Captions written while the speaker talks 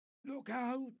"Look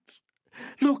out!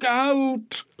 Look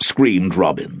out!" screamed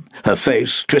Robin, her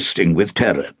face twisting with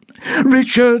terror.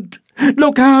 "Richard!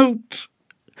 Look out!"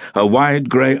 Her wide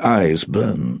grey eyes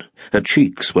burned. Her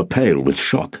cheeks were pale with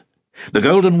shock. The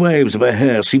golden waves of her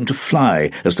hair seemed to fly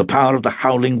as the power of the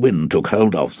howling wind took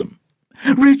hold of them.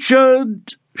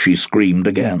 "Richard!" she screamed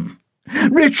again.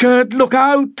 "Richard, look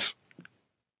out!"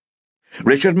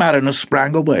 Richard Mariner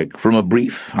sprang awake from a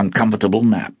brief, uncomfortable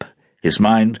nap, his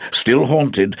mind still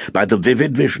haunted by the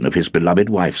vivid vision of his beloved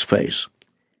wife's face.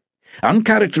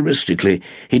 Uncharacteristically,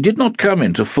 he did not come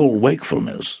into full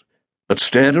wakefulness, but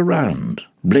stared around,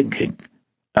 blinking,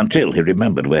 until he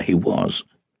remembered where he was.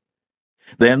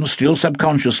 Then, still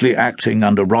subconsciously acting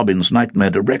under Robin's nightmare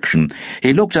direction,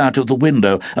 he looked out of the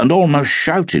window and almost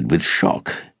shouted with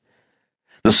shock.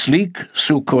 The sleek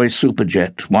Sukhoi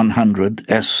Superjet 100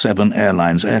 S-7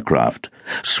 Airlines aircraft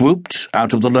swooped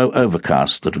out of the low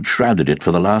overcast that had shrouded it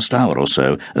for the last hour or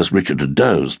so as Richard had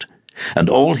dozed, and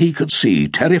all he could see,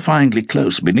 terrifyingly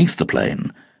close beneath the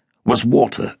plane, was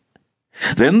water.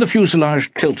 Then the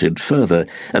fuselage tilted further,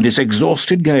 and his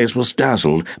exhausted gaze was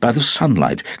dazzled by the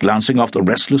sunlight glancing off the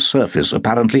restless surface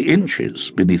apparently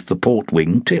inches beneath the port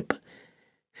wing tip.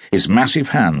 His massive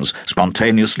hands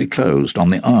spontaneously closed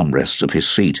on the armrests of his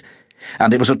seat,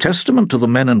 and it was a testament to the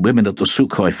men and women at the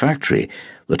Sukhoi factory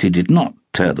that he did not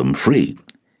tear them free.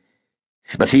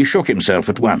 But he shook himself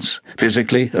at once,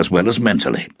 physically as well as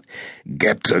mentally.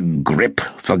 "Get a grip,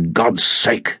 for God's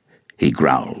sake," he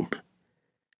growled.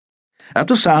 At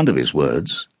the sound of his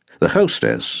words, the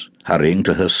hostess, hurrying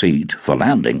to her seat for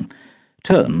landing,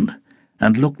 turned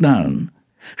and looked down,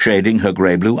 shading her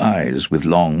grey-blue eyes with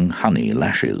long, honey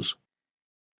lashes.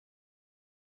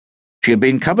 She had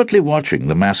been covertly watching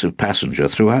the massive passenger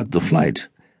throughout the flight,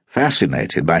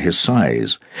 fascinated by his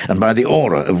size and by the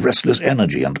aura of restless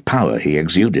energy and power he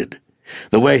exuded,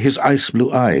 the way his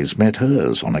ice-blue eyes met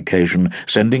hers on occasion,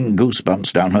 sending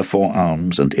goosebumps down her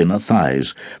forearms and inner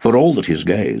thighs, for all that his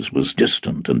gaze was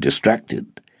distant and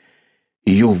distracted.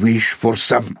 "You wish for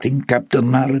something, Captain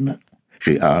Mariner?"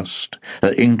 she asked,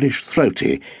 her English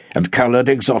throaty and coloured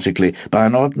exotically by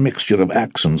an odd mixture of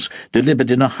accents delivered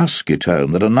in a husky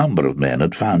tone that a number of men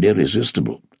had found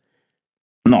irresistible.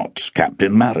 Not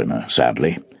Captain Mariner,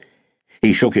 sadly.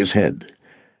 He shook his head.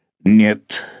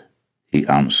 "Niet," he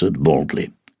answered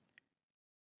baldly.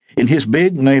 In his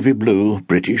big navy-blue,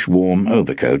 British warm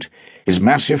overcoat, his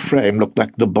massive frame looked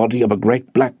like the body of a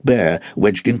great black bear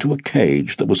wedged into a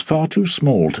cage that was far too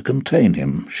small to contain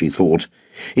him, she thought,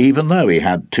 even though he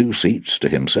had 2 seats to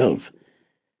himself.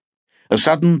 A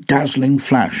sudden dazzling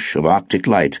flash of Arctic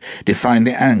light defined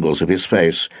the angles of his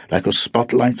face like a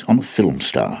spotlight on a film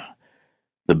star.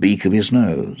 The beak of his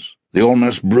nose, the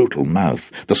almost brutal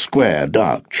mouth, the square,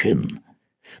 dark chin,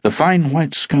 the fine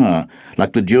white scar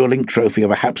like the duelling trophy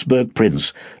of a Habsburg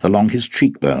prince along his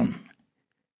cheekbone.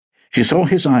 She saw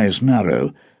his eyes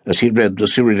narrow as he read the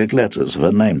Cyrillic letters of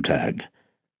her name tag.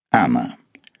 Anna.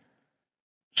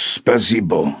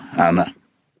 "Spasibo, Anna,"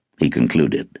 he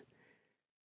concluded.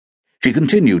 She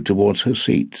continued towards her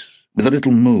seat, with a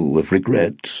little moo of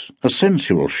regret, a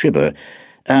sensual shiver,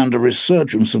 and a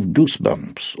resurgence of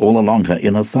goosebumps all along her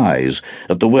inner thighs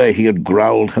at the way he had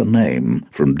growled her name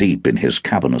from deep in his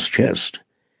cavernous chest.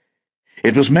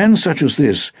 It was men such as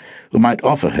this who might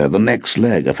offer her the next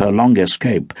leg of her long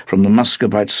escape from the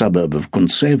Muscovite suburb of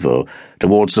Kuntsevo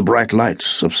towards the bright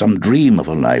lights of some dream of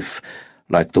a life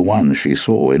like the one she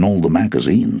saw in all the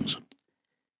magazines.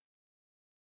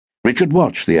 Richard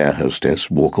watched the air hostess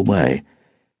walk away,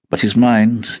 but his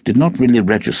mind did not really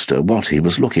register what he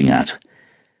was looking at.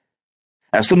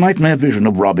 As the nightmare vision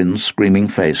of Robin's screaming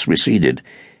face receded,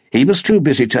 he was too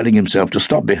busy telling himself to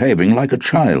stop behaving like a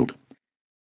child.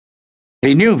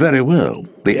 He knew very well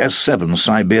the S-7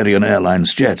 Siberian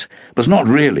Airlines jet was not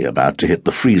really about to hit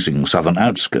the freezing southern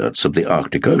outskirts of the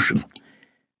Arctic Ocean.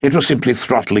 It was simply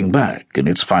throttling back in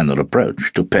its final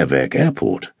approach to Pevek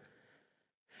Airport.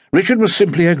 Richard was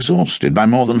simply exhausted by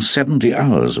more than 70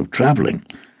 hours of travelling,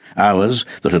 hours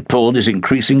that had pulled his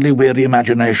increasingly weary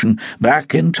imagination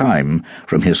back in time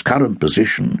from his current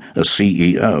position as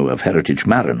CEO of Heritage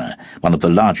Mariner, one of the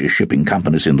largest shipping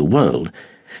companies in the world,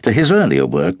 to his earlier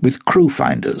work with crew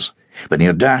finders, when he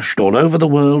had dashed all over the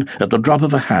world at the drop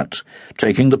of a hat,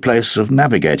 taking the place of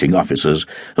navigating officers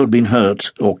who had been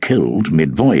hurt or killed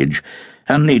mid-voyage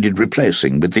and needed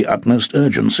replacing with the utmost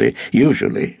urgency,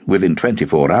 usually within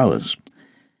 24 hours.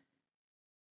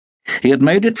 He had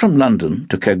made it from London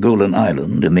to Kerguelen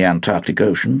Island in the Antarctic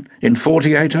Ocean in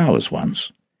 48 hours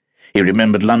once. He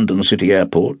remembered London City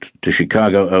Airport to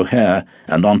Chicago O'Hare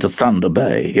and on to Thunder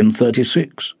Bay in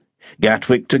 36,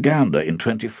 Gatwick to Gander in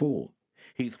 24,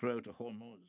 Heathrow to Hormuz.